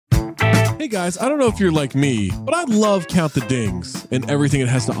Hey guys, I don't know if you're like me, but I love Count the Dings and everything it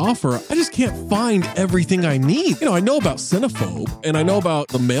has to offer. I just can't find everything I need. I know about Cinephobe, and I know about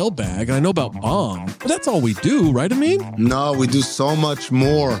the mailbag, and I know about Bomm, but that's all we do, right, Amin? No, we do so much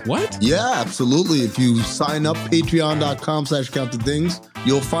more. What? Yeah, absolutely. If you sign up, patreon.com/countthedings,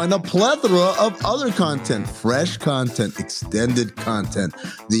 you'll find a plethora of other content, fresh content, extended content,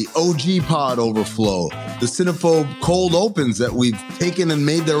 the OG pod overflow, the Cinephobe cold opens that we've taken and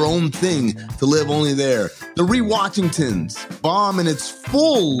made their own thing to live only there, the Rewatchingtons, Bomm in its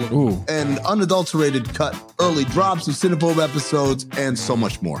full and unadulterated cut, early drops of Cinephobe episodes, and so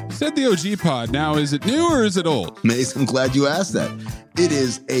much more. Said the OG pod. Now, is it new or is it old? Mace, I'm glad you asked that. It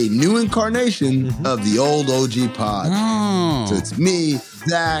is a new incarnation of the old OG pod. Oh. So it's me,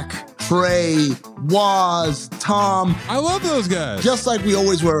 Zach, Trey, Waz, Tom. I love those guys. Just like we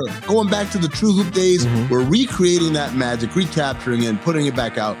always were. Going back to the True Hoop days, we're recreating that magic, recapturing it, and putting it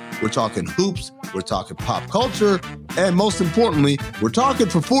back out. We're talking hoops, we're talking pop culture, and most importantly, we're talking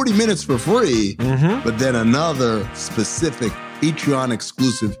for 40 minutes for free, but then another specific Patreon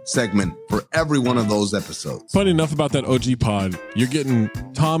exclusive segment for every one of those episodes. Funny enough about that OG pod, you're getting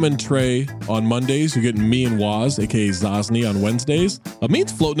Tom and Trey on Mondays. You're getting me and Waz, aka Zosny, on Wednesdays.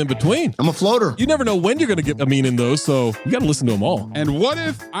 Amin's floating in between. I'm a floater. You never know when you're going to get Amin in those, so you got to listen to them all. And what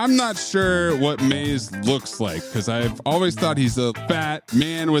if I'm not sure what Maze looks like? Because I've always thought he's a fat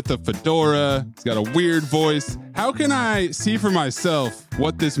man with a fedora. He's got a weird voice. How can I see for myself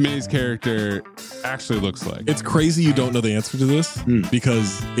what this Maze character actually looks like? It's crazy you don't know the answer to this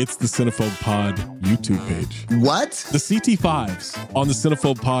because it's the Cinephobe Pod YouTube page. What? The CT5s on the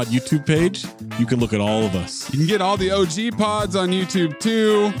Cinephobe Pod YouTube page, you can look at all of us. You can get all the OG pods on YouTube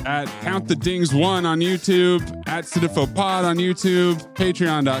too, at Count the Dings 1 on YouTube, at Cinephobe Pod on YouTube,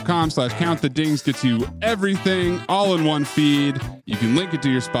 patreon.com/Count the Dings gets you everything all in one feed. You can link it to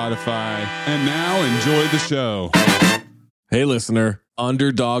your Spotify. And now enjoy the show. Hey listener,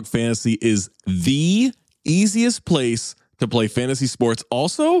 Underdog Fantasy is the easiest place to play fantasy sports.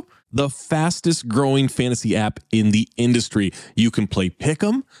 Also, the fastest growing fantasy app in the industry. You can play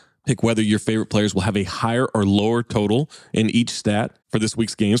Pick'em, pick whether your favorite players will have a higher or lower total in each stat for this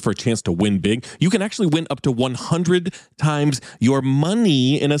week's games for a chance to win big. You can actually win up to 100 times your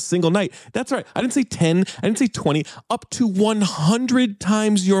money in a single night. That's right. I didn't say 10. I didn't say 20. Up to 100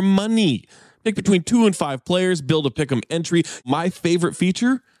 times your money. Pick between 2 and 5 players, build a Pick'em entry. My favorite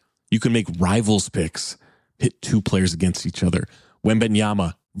feature, you can make rivals picks. Pit 2 players against each other.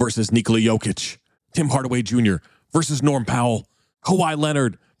 Wembanyama versus Nikola Jokic. Tim Hardaway Jr. versus Norm Powell. Kawhi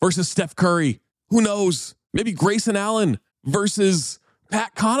Leonard versus Steph Curry. Who knows? Maybe Grayson Allen versus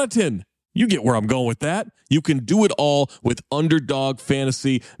Pat Connaughton. You get where I'm going with that. You can do it all with Underdog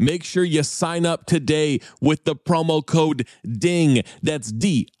Fantasy. Make sure you sign up today with the promo code DING. That's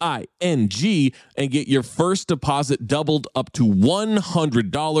DING, and get your first deposit doubled up to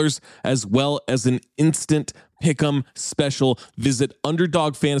 $100, as well as an instant Pick'em special. Visit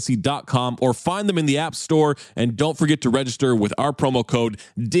underdogfantasy.com or find them in the App Store. And don't forget to register with our promo code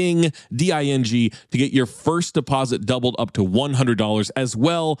DING, D-I-N-G, to get your first deposit doubled up to $100, as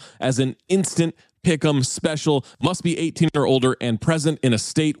well as an instant Pick'em special. Must be 18 or older and present in a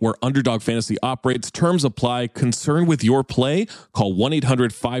state where Underdog Fantasy operates. Terms apply. Concerned with your play? Call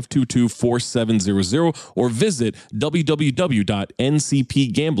 1-800-522-4700 or visit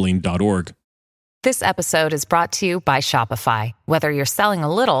www.ncpgambling.org. This episode is brought to you by Shopify. Whether you're selling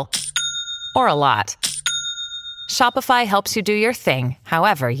a little or a lot, Shopify helps you do your thing,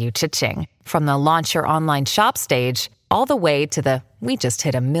 however you cha-ching. From the launch your online shop stage, all the way to the we just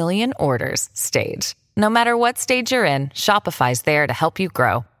hit 1 million orders stage. No matter what stage you're in, Shopify's there to help you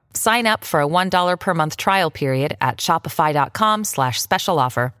grow. Sign up for a $1 per month trial period at shopify.com/special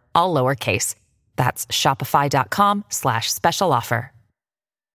offer, all lowercase. That's shopify.com/special offer.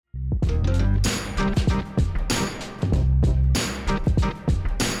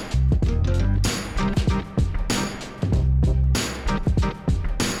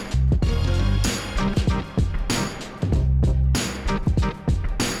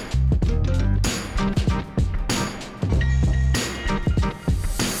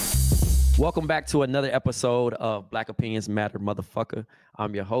 Welcome back to another episode of Black Opinions Matter, motherfucker.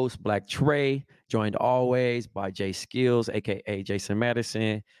 I'm your host, Black Trey, joined always by Jay Skills, a.k.a. Jason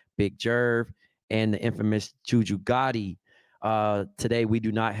Madison, Big Jerv, and the infamous Juju Gotti. Today, we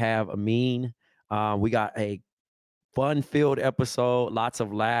do not have Amin. We got a fun-filled episode, lots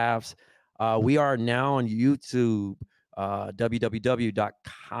of laughs. We are now on YouTube.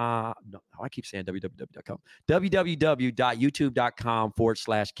 www.com. No, I keep saying www.com.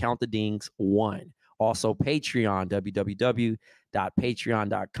 www.youtube.com/countthedings1. Also Patreon, www.patreon.com/countthedings1.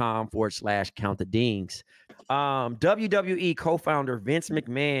 www.patreon.com/countthedings. WWE co-founder Vince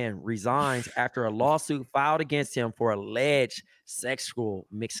McMahon resigns after a lawsuit filed against him for alleged sexual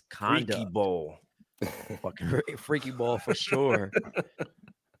misconduct. Freaky ball. Fucking freaky ball for sure.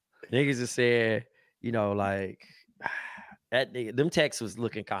 Niggas just said, like that nigga, them texts was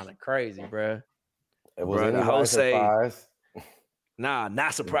looking kind of crazy, bro. It was Bro, the whole surprise. Nah,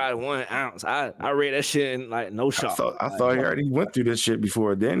 not surprised 1 ounce. I read that shit in like no shock. I thought he already went through this shit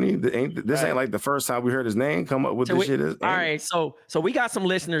before, didn't he? This ain't like the first time we heard his name come up with this shit. All right, so we got some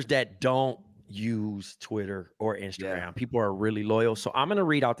listeners that don't use Twitter or Instagram. Yeah. People are really loyal. So I'm gonna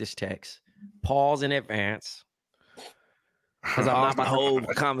read out this text. Pause in advance. Because I'm not the whole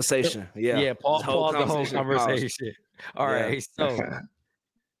conversation. Yeah. Yeah, pause the whole conversation. All right. So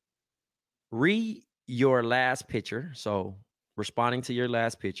read your last picture. So responding to your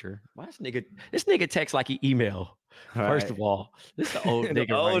last picture. Why this nigga texts like he email. All first of all, this is the old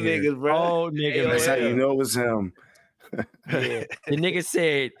nigga. Old niggas, bro. Old nigga. That's how you know it's him. Yeah. The nigga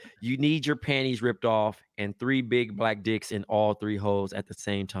said you need your panties ripped off and 3 big black dicks in all 3 holes at the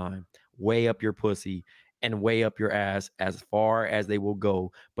same time. Way up your pussy and way up your ass as far as they will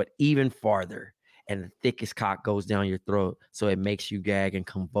go, but even farther. And the thickest cock goes down your throat, so it makes you gag and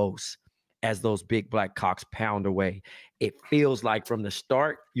convulse as those big black cocks pound away. It feels like from the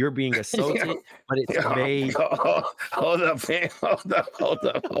start you're being assaulted, but it's made. Hold up, man. Hold up.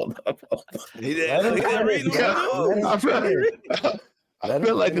 I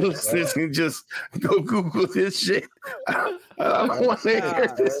feel like those can just go Google this shit. I want to hear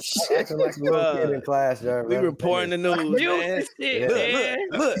this shit. Acting like a little kid in class, Jarvis. We reporting the news, man.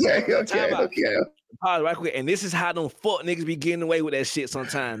 Look. Okay. Pause right quick. And this is how them fuck niggas be getting away with that shit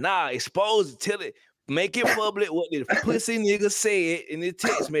sometimes. Nah, expose it, tell it, make it public what the pussy nigga said in the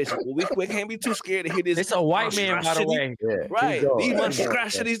text message. Well, we can't be too scared to hear this. It's a white man, by the way. Yeah, right. These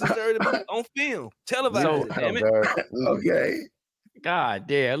monstrosities deserve to be on film. Televised. Damn it. Okay. God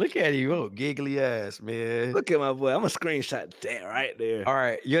damn, look at you, oh giggly ass, man. Look at my boy. I'm a screenshot that right there. All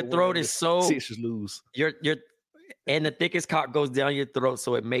right, your throat is so Sixers lose. Your and the thickest cock goes down your throat,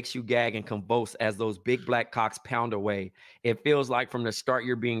 so it makes you gag and convulse as those big black cocks pound away. It feels like from the start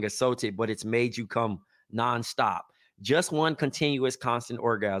you're being assaulted, but it's made you come nonstop. Just one continuous constant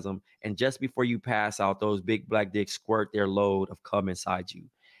orgasm, and just before you pass out, those big black dicks squirt their load of cum inside you.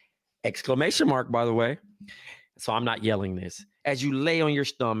 Exclamation mark, by the way. So I'm not yelling this. As you lay on your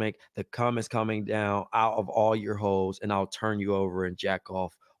stomach, the cum is coming down out of all your holes, and I'll turn you over and jack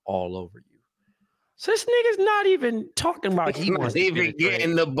off all over you. So this nigga's not even talking about he wants even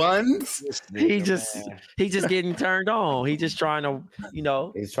getting the buns. He just getting turned on. He just trying to, he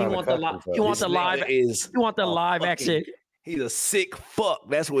want the live action. He's a sick fuck.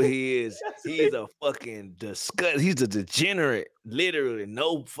 That's what he is. He's a fucking disgust. He's a degenerate. Literally,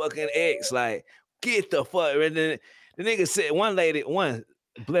 no fucking X. Like, get the fuck. And then the nigga said, one,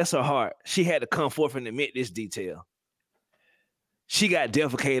 bless her heart, she had to come forth and admit this detail. She got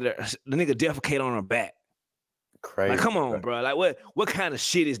defecated. The nigga defecated on her back. Crazy. Like, come on, bro. Like, what kind of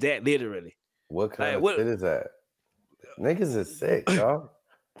shit is that? Literally. What kind of shit is that? Niggas is sick, dog.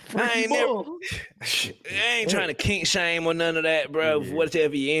 I ain't trying to kink shame or none of that, bro. Yeah.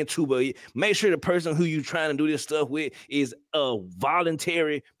 Whatever you're into, but make sure the person who you trying to do this stuff with is a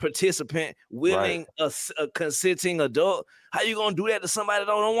voluntary participant, willing, a consenting adult. How you gonna do that to somebody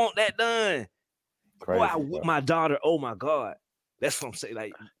that don't want that done? Crazy, my daughter. Oh my God. That's what I'm saying.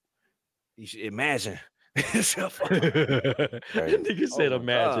 Like, you should imagine. Nigga said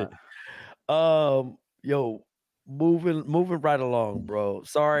imagine. Yo, moving right along, bro.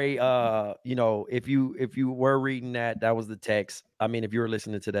 Sorry, if you were reading that was the text. I mean, if you were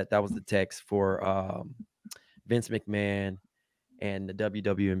listening to that was the text for Vince McMahon and the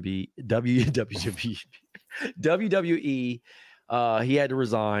WWE. He had to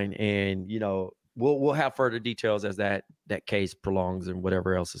resign, and we'll have further details as that case prolongs and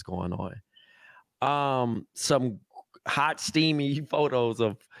whatever else is going on. Some hot, steamy photos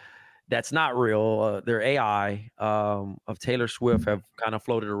of that's not real. They're AI of Taylor Swift have kind of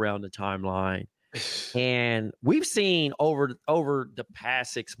floated around the timeline. And we've seen over the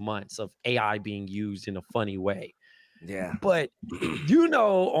past 6 months of AI being used in a funny way. Yeah. But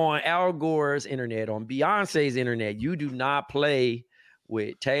on Al Gore's internet, on Beyonce's internet, you do not play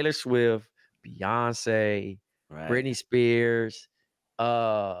with Taylor Swift, Beyonce, Britney Spears,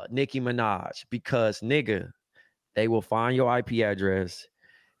 Nicki Minaj, because nigga, they will find your IP address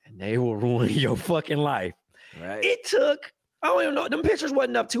and they will ruin your fucking life. Right. It took, I don't even know, them pictures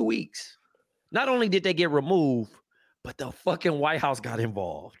wasn't up 2 weeks. Not only did they get removed, but the fucking White House got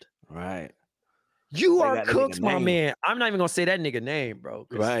involved. Right. You They are got that Cooks, nigga my name. man. I'm not even gonna say that nigga name, bro.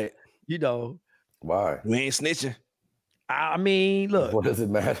 'cause, Right. You know, Why? We ain't snitching. I mean, look. What does it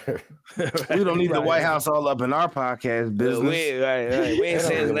matter? We don't need the Right. White House all up in our podcast business. Right. We ain't They don't saying his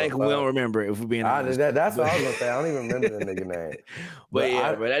give a name 'cause we fuck. don't remember it, if we're being honest. That's what I was gonna say. I don't even remember the nigga name. But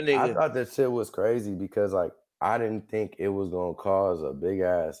yeah, bro, that nigga. I thought that shit was crazy because like I didn't think it was gonna cause a big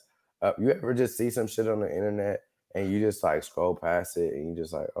ass. You ever just see some shit on the internet and you just like scroll past it and you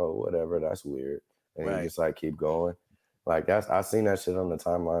just like, oh, whatever, that's weird, and Right. you just like keep going. Like I seen that shit on the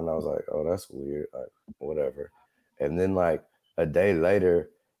timeline and I was like, oh, that's weird, like whatever. And then like a day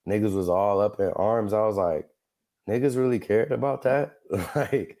later, niggas was all up in arms. I was like, niggas really cared about that,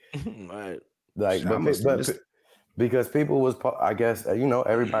 like, Right. like, but because people was, I guess, you know,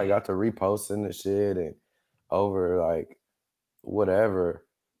 everybody got to reposting the shit and over like whatever,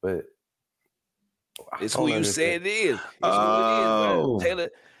 but It's who you say it is. It's who it is, bro.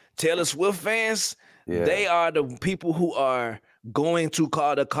 Taylor Swift fans, they are the people who are going to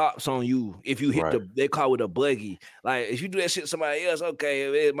call the cops on you if you hit they call with a buggy. Like if you do that shit to somebody else,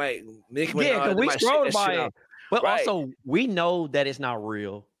 okay, it might Nicki Minaj, because we scrolled by it. But Right. also, we know that it's not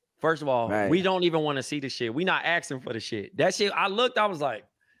real. First of all, we don't even want to see the shit. We not asking for the shit. That shit, I looked, I was like,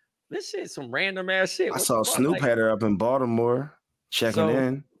 this shit some random ass shit. I saw Snoop had her up in Baltimore checking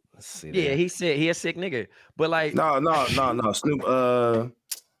in. Yeah, he said he a sick nigga. But like No. Snoop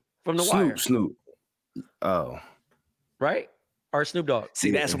from the Wire. Snoop. Oh. Right? Or Snoop Dogg.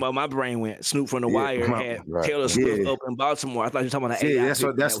 See, that's where my brain went. Snoop from the Wire had Taylor Swift up in Baltimore. I thought you were talking about Yeah, that's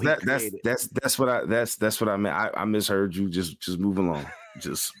what I meant. I misheard you. Just move along.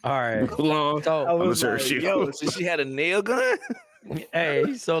 Just all right. Move along. So I misheard you. Yo, so she had a nail gun.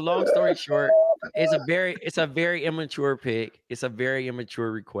 Hey, so long story short, it's a very immature pick. It's a very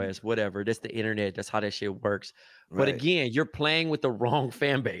immature request. Whatever. That's the internet. That's how that shit works. But Right. again, you're playing with the wrong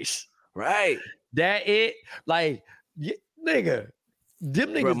fan base. Right. That it like nigga. Them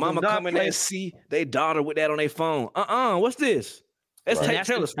niggas. Bro, mama coming there and see they daughter with that on their phone. What's this? Let's take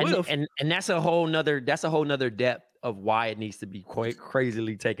Taylor Swift. And that's a whole nother depth of why it needs to be quite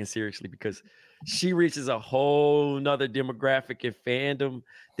crazily taken seriously, because she reaches a whole nother demographic and fandom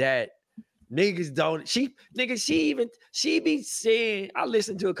that niggas don't. She be saying, I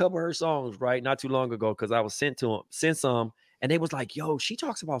listened to a couple of her songs right not too long ago because I was sent some, and they was like, yo, she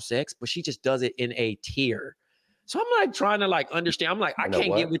talks about sex, but she just does it in a tier. So I'm like trying to like understand. I'm like, I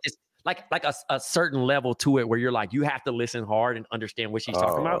can't get with this, like a certain level to it where you're like, you have to listen hard and understand what she's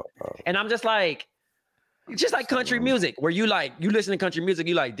talking about. And I'm just like country music, where you listen to country music,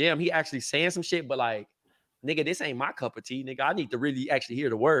 you like, damn, he actually saying some shit, but like, nigga, this ain't my cup of tea, nigga. I need to really actually hear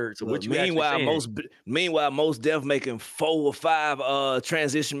the words. So what you meanwhile, most deaf making 4 or 5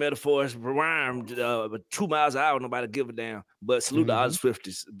 transition metaphors rhyme 2 miles an hour. Nobody give a damn. But salute to all the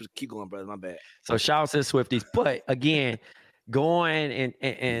Swifties. Keep going, brother. My bad. So shout out to the Swifties. But again, going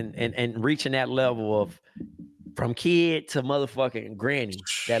and reaching that level of from kid to motherfucking granny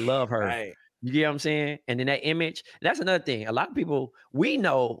that love her. Right. You get what I'm saying? And then that image. That's another thing. A lot of people, we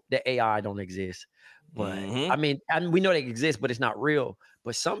know that AI don't exist. But I mean, we know they exist, but it's not real.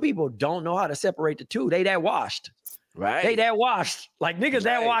 But some people don't know how to separate the two. They that washed. Right. They that washed. Like niggas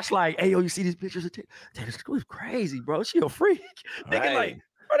that washed, like, hey, yo, you see these pictures of Taylor Swift? Crazy, bro. She a freak. Nigga, like,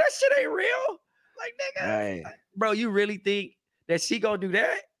 bro, that shit ain't real. Like, nigga, bro, you really think that she gonna do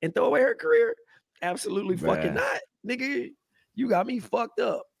that and throw away her career? Absolutely fucking not. Nigga, you got me fucked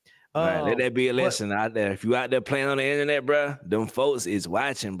up. Let that be a lesson out there. If you out there playing on the internet, bro, them folks is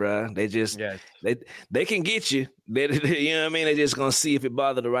watching, bro. They just they can get you. You know what I mean? They just gonna see if it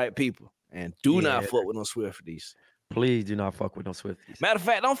bother the right people. And do not fuck with no Swifties. Please do not fuck with no Swifties. Matter of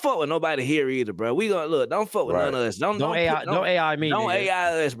fact, don't fuck with nobody here either, bro. We gonna look. Don't fuck with none of us. Don't AI me. Don't nigga.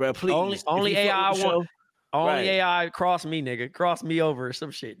 AI us, bro. Please. Only AI want. Only AI cross me, nigga. Cross me over or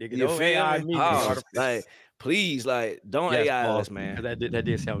some shit, nigga. Don't AI me. Nigga. Like, please, like, don't AI us, man. That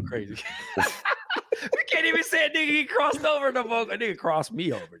did sound crazy. We can't even say it, nigga. He crossed over the vocal. Nigga crossed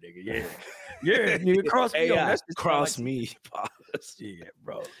me over, nigga. Yeah, nigga, cross me over. That's cross me. Yeah,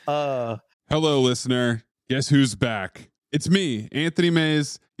 bro. Hello, listener. Guess who's back? It's me, Anthony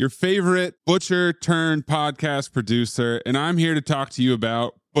Mays, your favorite butcher turned podcast producer, and I'm here to talk to you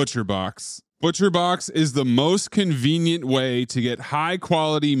about ButcherBox. ButcherBox is the most convenient way to get high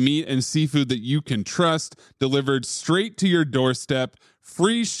quality meat and seafood that you can trust delivered straight to your doorstep,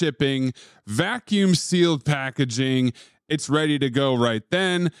 free shipping, vacuum sealed packaging. It's ready to go right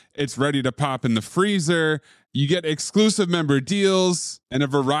then. It's ready to pop in the freezer. You get exclusive member deals and a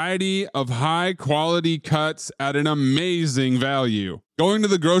variety of high quality cuts at an amazing value. Going to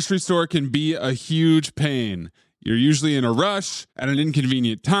the grocery store can be a huge pain. You're usually in a rush at an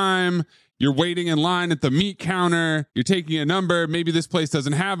inconvenient time. You're waiting in line at the meat counter. You're taking a number. Maybe this place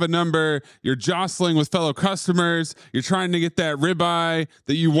doesn't have a number. You're jostling with fellow customers. You're trying to get that ribeye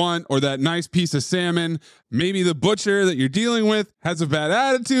that you want or that nice piece of salmon. Maybe the butcher that you're dealing with has a bad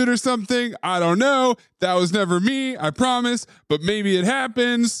attitude or something. I don't know. That was never me, I promise, but maybe it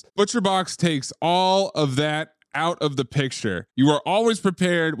happens. ButcherBox takes all of that out of the picture. You are always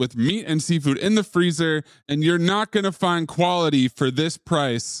prepared with meat and seafood in the freezer, and you're not going to find quality for this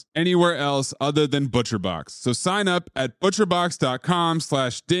price anywhere else other than ButcherBox. So sign up at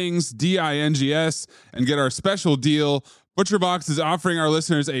butcherbox.com/dings, D-I-N-G-S, and get our special deal. ButcherBox is offering our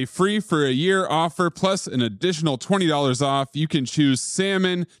listeners a free for a year offer plus an additional $20 off. You can choose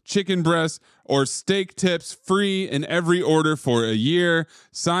salmon, chicken breast, or steak tips free in every order for a year.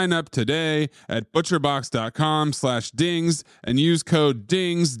 Sign up today at butcherbox.com/dings and use code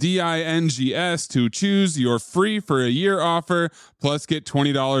DINGS, D-I-N-G-S, to choose your free for a year offer plus get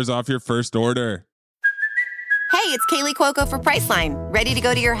 $20 off your first order. Hey, it's Kaylee Cuoco for Priceline. Ready to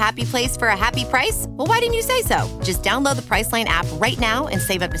go to your happy place for a happy price? Well, why didn't you say so? Just download the Priceline app right now and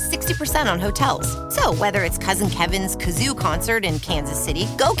save up to 60% on hotels. So whether it's Cousin Kevin's Kazoo Concert in Kansas City,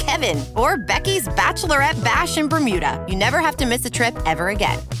 go Kevin, or Becky's Bachelorette Bash in Bermuda, you never have to miss a trip ever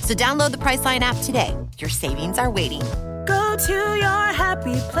again. So download the Priceline app today. Your savings are waiting. Go to your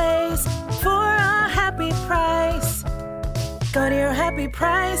happy place for a happy price. Go to your happy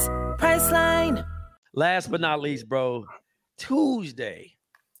price, Priceline. Last but not least, bro, Tuesday,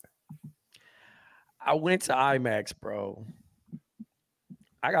 I went to IMAX, bro.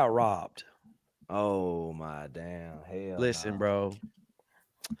 I got robbed. Oh, my damn. Hell. Listen, bro.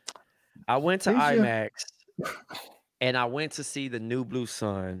 I went to IMAX, and I went to see the New Blue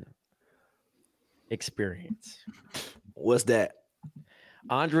Sun experience. What's that?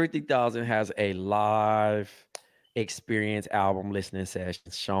 Andre 3000 has a live experience album listening session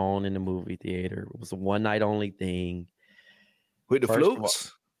shown in the movie theater. It was a one night only thing with the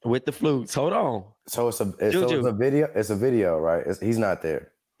flutes. With the flutes. Hold on. So it's a video. It's a video, right? He's not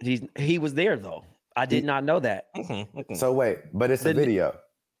there. He was there though. I did not know that. So wait, but it's a video.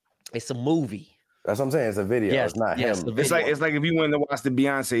 It's a movie. That's what I'm saying. It's a video. Yes, it's not him. It's like if you went to watch the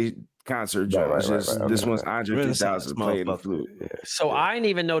Beyonce concert, Joe. Right, This one's Andre 3000 playing the flute. Yeah. So I didn't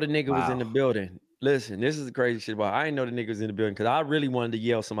even know the nigga was in the building. Listen, this is the crazy shit about I didn't know the nigga was in the building because I really wanted to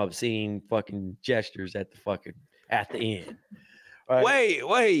yell some obscene fucking gestures at the end. Right?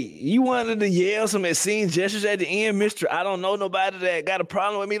 Wait. You wanted to yell some obscene gestures at the end, Mr. I don't know nobody that got a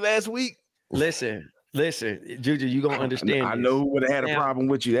problem with me last week? Listen, Juju, you gonna understand. I know who would have had a problem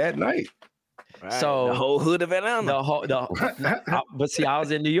with you that night. Right. So the whole hood of Atlanta. But see, I was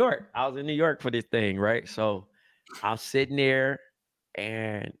in New York. I was in New York for this thing, right? So I'm sitting there.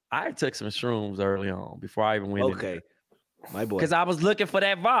 And I took some shrooms early on before I even went in there. My boy. Because I was looking for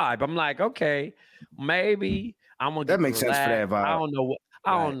that vibe. I'm like, okay, maybe I'm gonna get that makes sense for that vibe. I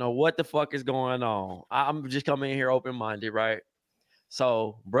don't know what the fuck is going on. I'm just coming in here open-minded, right?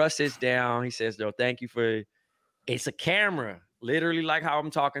 So bruh sits down, he says, "Yo, thank you for it's a camera, literally like how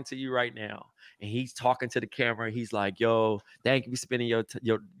I'm talking to you right now." And he's talking to the camera. He's like, "Yo, thank you for spending your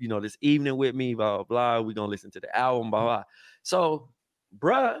this evening with me, blah, blah, blah. We're gonna listen to the album, blah, blah." So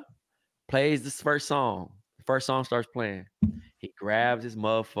bruh plays this first song. The first song starts playing. He grabs his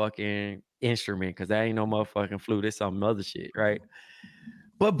motherfucking instrument because that ain't no motherfucking flute. It's some other shit, right?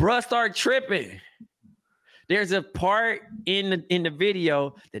 But bruh start tripping. There's a part in the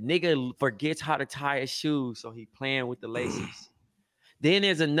video the nigga forgets how to tie his shoes, so he playing with the laces. Then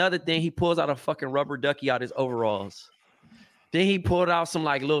there's another thing. He pulls out a fucking rubber ducky out his overalls. Then he pulled out some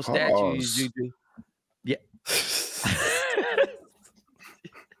like little statues. Juju. Yeah.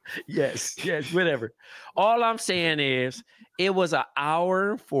 Yes, whatever. All I'm saying is it was an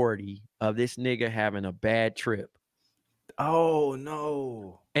hour and 40 of this nigga having a bad trip. Oh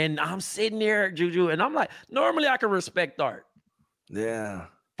no. And I'm sitting there, Juju, and I'm like, normally I can respect art. Yeah.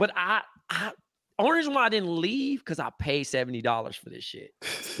 But I only reason why I didn't leave because I paid $70 for this shit.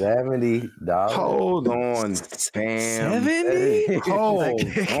 $70. Hold on, fam. 70? Hold on.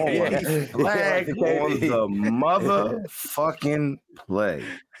 Flag on the motherfucking play.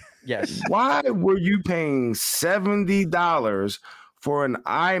 Yes. Why were you paying $70 for an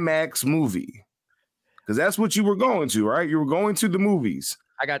IMAX movie? Because that's what you were going to, right? You were going to the movies.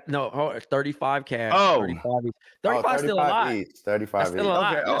 I got 35 cash. Oh. 35 still a lot. Each. 35 still a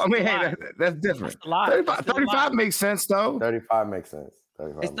lot. Okay. I mean, hey, that's different. That's a lot. 35 makes sense, though. 35 makes sense.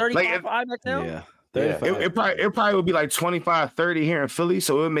 35 It's 35 for IMAX now? Yeah. It probably would be like 25, 30 here in Philly,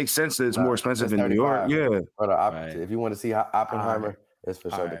 so it would make sense that it's more expensive in New York. Yeah. But if you want to see Oppenheimer, It's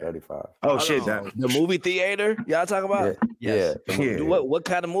for All sure the right. 35. Oh Hold shit, on. that The movie theater y'all talk about? Yes. Yeah. yeah. What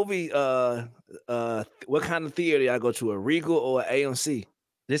kind of movie? What kind of theater y'all go to? A Regal or AMC?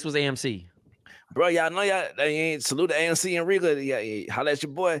 This was AMC. Bro, y'all know they ain't salute the AMC and Regal. Yeah, holla at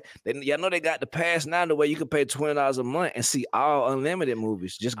your boy. Y'all know they got the pass now the way you can pay $20 a month and see all unlimited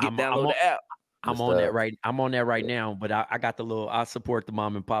movies. Just download the app. I'm on that right. I'm on that right now. But I got the little. I support the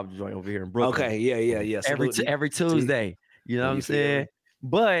mom and pop joint over here in Brooklyn. Okay, yeah. Every Tuesday. You know what I'm saying?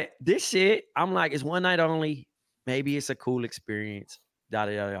 But this shit, I'm like, it's one night only. Maybe it's a cool experience.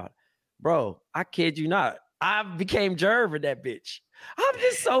 Bro, I kid you not. I became Jerv in that bitch. I'm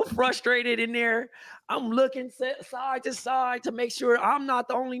just so frustrated in there. I'm looking side to side to make sure I'm not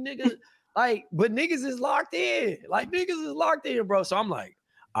the only nigga. Like, but niggas is locked in. Like, niggas is locked in, bro. So I'm like,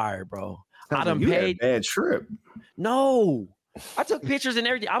 all right, bro. I done paid. Bad trip. No, I took pictures and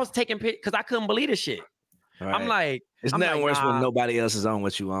everything. I was taking pictures because I couldn't believe this shit. Right. I'm like, it's nothing worse when nobody else is on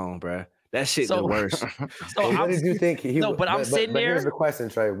what you on, bro. That shit the worst. So what did you think he? No, but I'm sitting there. Here's the question,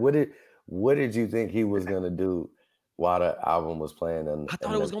 Trey. What did you think he was gonna do while the album was playing? I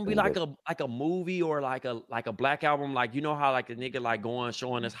thought it was gonna be like a movie or like a black album, like you know how like a nigga like going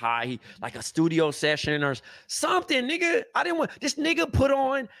showing us high, like a studio session or something, nigga. I didn't want this nigga put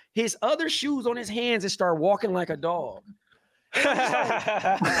on his other shoes on his hands and start walking like a dog. But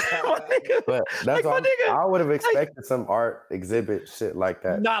that's all. I would have expected some art exhibit shit like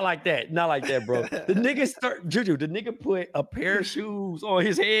that. Not like that, bro. The nigga put a pair of shoes on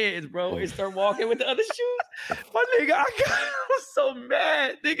his hands, bro, and start walking with the other shoes. My nigga, I was so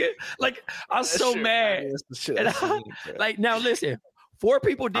mad, nigga. Like I was so mad. Like now, listen. 4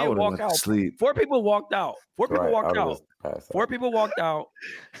 people did walk out. 4 people walked out. 4 people walked out. 4 people walked out.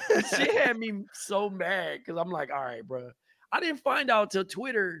 Shit had me so mad because I'm like, all right, bro. I didn't find out till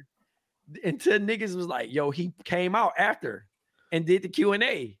Twitter until niggas was like, yo, he came out after and did the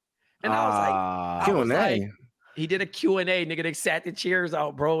Q&A. And I was like, he did a Q&A, nigga. They sat the chairs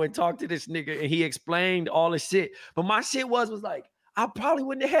out, bro, and talked to this nigga. And he explained all the shit. But my shit was like, I probably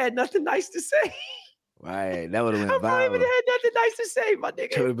wouldn't have had nothing nice to say. Right. That would have been I probably would have had nothing nice to say, my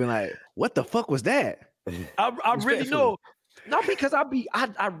nigga. Would have been like, what the fuck was that? I really know. Not because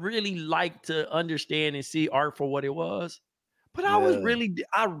I really like to understand and see art for what it was. But I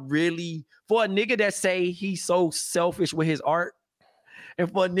really, for a nigga that say he's so selfish with his art,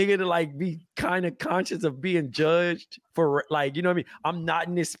 and for a nigga to like be kind of conscious of being judged for like, you know what I mean? I'm not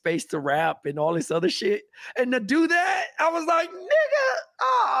in this space to rap and all this other shit. And to do that, I was like,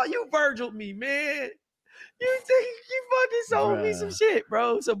 nigga, you Virgil'd me, man. You fucking sold me some shit,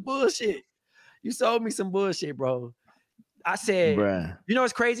 bro. Some bullshit. You sold me some bullshit, bro. I said, you know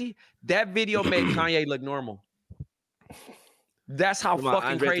what's crazy? That video made Kanye look normal. That's how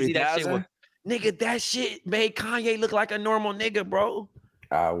fucking crazy that shit was. Nigga, that shit made Kanye look like a normal nigga, bro.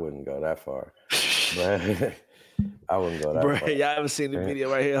 I wouldn't go that far. But I wouldn't go that far. Y'all haven't seen the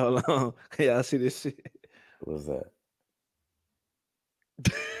video right here. Hold on. Y'all see this shit? What's that?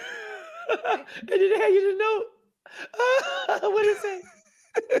 And then they had you to know. What is that?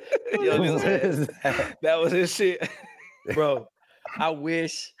 Yo, that was his shit. Bro, I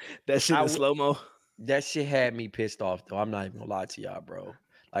wish that shit in slow-mo. That shit had me pissed off though. I'm not even gonna lie to y'all, bro.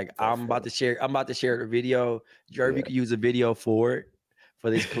 Like I'm about to share the video. Jerv, you can use a video for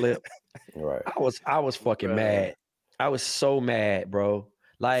this clip. Right. I was fucking mad. I was so mad, bro.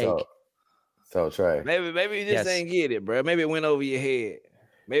 Like so Trey. Maybe you just ain't get it, bro. Maybe it went over your head.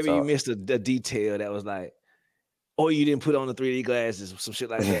 Maybe you missed a detail that was like, or you didn't put on the 3D glasses or some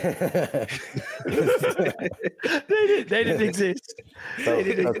shit like that. They didn't exist.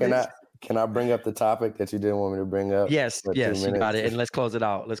 Can I bring up the topic that you didn't want me to bring up? Yes, you got it. And let's close it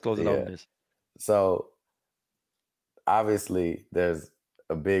out. Let's close it out with this. So obviously there's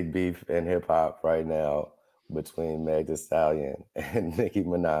a big beef in hip hop right now between Meg Thee Stallion and Nicki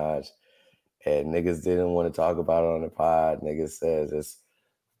Minaj. And niggas didn't want to talk about it on the pod. Niggas says it's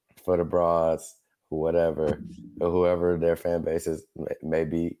for the broads, whatever, or whoever their fan bases may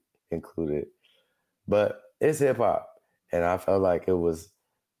be included. But it's hip hop. And I felt like it was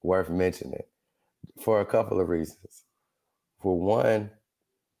worth mentioning for a couple of reasons. For one,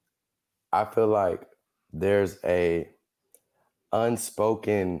 I feel like there's a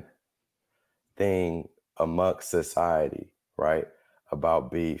unspoken thing amongst society, right,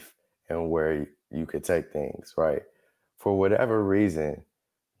 about beef and where you could take things, right? For whatever reason,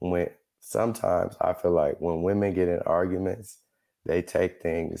 sometimes I feel like when women get in arguments, they take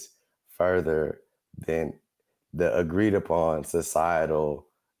things further than the agreed upon societal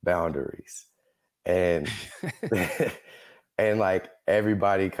boundaries. And and like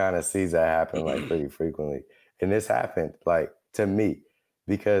everybody kind of sees that happen like pretty frequently. And this happened like to me.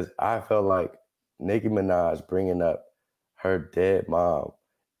 because I felt like Nicki Minaj bringing up her dead mom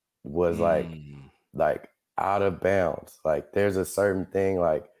was like out of bounds. Like there's a certain thing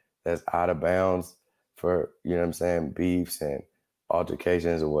like that's out of bounds for, you know what I'm saying, beefs and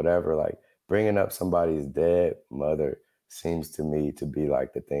altercations or whatever. Like bringing up somebody's dead mother seems to me to be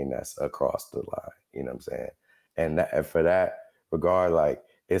like the thing that's across the line, you know what I'm saying? And for that regard, like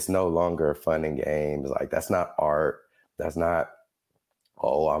it's no longer fun and games. Like that's not art. That's not,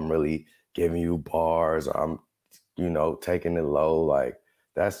 oh, I'm really giving you bars or I'm, you know, taking it low. Like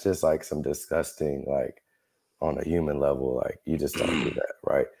that's just like some disgusting, like on a human level, like you just don't do that,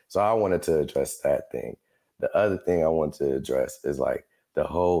 right? So I wanted to address that thing. The other thing I wanted to address is like the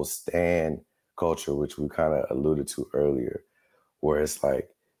whole stan culture, which we kind of alluded to earlier, where it's like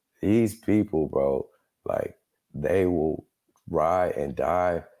these people, bro, like they will ride and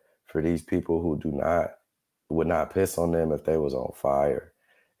die for these people who would not piss on them if they was on fire.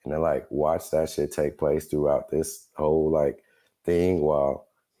 And then like watch that shit take place throughout this whole like thing while,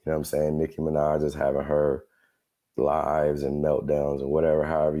 you know what I'm saying, Nicki Minaj is having her lives and meltdowns and whatever,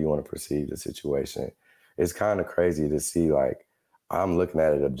 however you want to perceive the situation. It's kind of crazy to see, like, I'm looking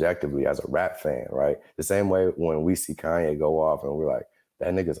at it objectively as a rap fan, right? The same way when we see Kanye go off and we're like,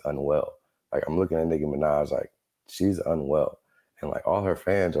 that nigga's unwell. Like, I'm looking at Nicki Minaj like, she's unwell. And like all her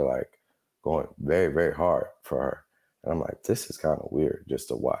fans are like going very, very hard for her. And I'm like, this is kind of weird just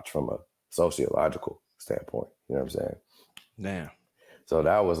to watch from a sociological standpoint. You know what I'm saying? Damn. So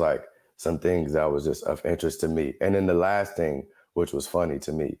that was like some things that was just of interest to me. And then the last thing, which was funny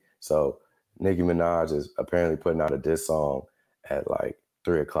to me. So Nicki Minaj is apparently putting out a diss song at like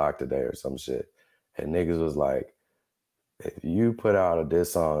 3:00 today or some shit. And niggas was like, if you put out a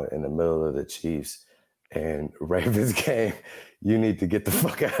diss song in the middle of the Chiefs and Ravens game, you need to get the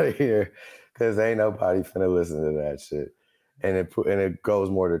fuck out of here because ain't nobody finna listen to that shit. And it goes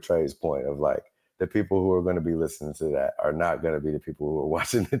more to Trey's point of like, the people who are going to be listening to that are not going to be the people who are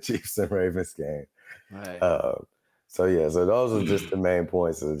watching the Chiefs and Ravens game. Right. So those are just the main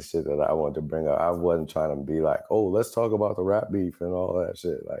points of the shit that I wanted to bring up. I wasn't trying to be like, oh, let's talk about the rap beef and all that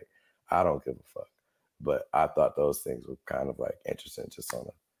shit. Like, I don't give a fuck. But I thought those things were kind of like interesting just on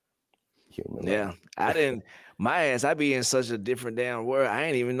a human level. I be in such a different damn world. I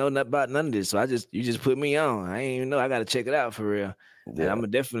ain't even know nothing about none of this. So you just put me on. I ain't even know. I got to check it out for real. Yeah. And I'm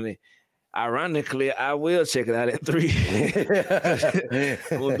definitely... Ironically, I will check it out at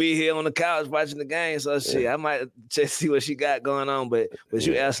 3. We'll be here on the couch watching the game. So shit, I might just see what she got going on. But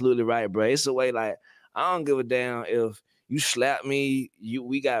you're absolutely right, bro. It's a way like I don't give a damn if you slap me.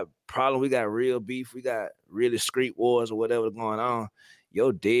 We got problems. We got real beef. We got really street wars or whatever going on.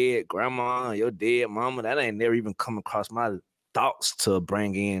 Your dead grandma, your dead mama, that ain't never even come across my thoughts to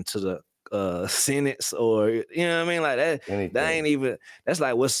bring into the sentence or you know what I mean, like that. That ain't even. That's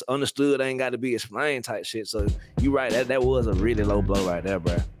like what's understood ain't got to be explained type shit. So you right. That was a really low blow right there,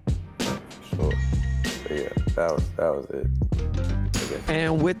 bro. Sure. But yeah, that was it.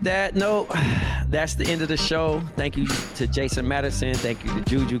 And with that note, that's the end of the show. Thank you to Jason Madison. Thank you to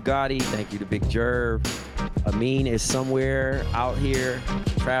Juju Gotti. Thank you to Big Jerv. Amin is somewhere out here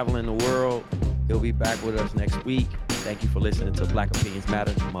traveling the world. He'll be back with us next week. Thank you for listening to Black Opinions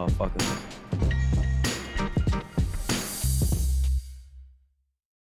Matter, motherfuckers.